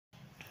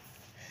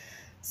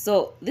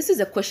So this is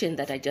a question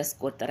that I just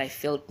got that I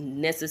felt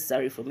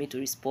necessary for me to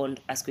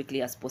respond as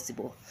quickly as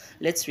possible.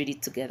 Let's read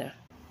it together.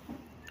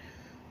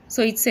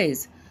 So it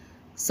says,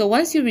 so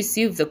once you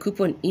receive the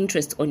coupon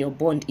interest on your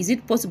bond, is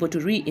it possible to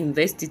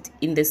reinvest it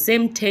in the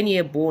same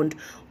 10-year bond,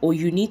 or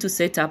you need to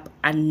set up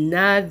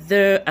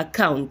another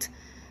account?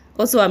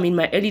 Also, I'm in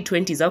my early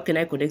 20s. How can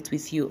I connect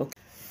with you? Okay.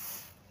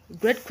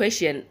 Great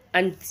question.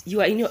 And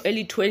you are in your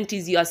early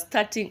 20s. You are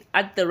starting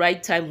at the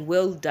right time.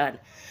 Well done.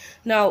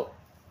 Now,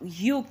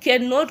 you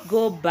cannot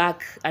go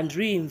back and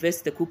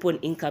reinvest the coupon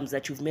incomes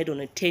that you've made on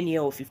a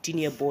 10-year or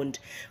 15-year bond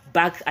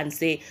back and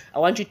say, I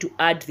want you to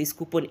add this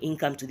coupon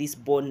income to this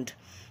bond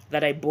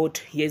that I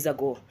bought years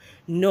ago.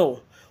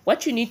 No.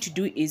 What you need to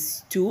do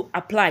is to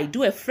apply,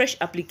 do a fresh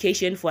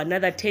application for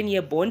another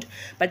 10-year bond,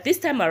 but this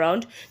time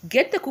around,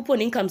 get the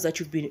coupon incomes that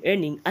you've been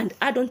earning and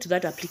add on to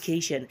that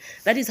application.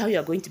 That is how you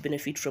are going to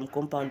benefit from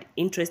compound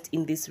interest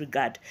in this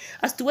regard.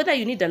 As to whether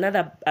you need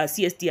another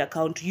CSD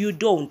account, you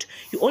don't.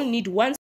 You only need one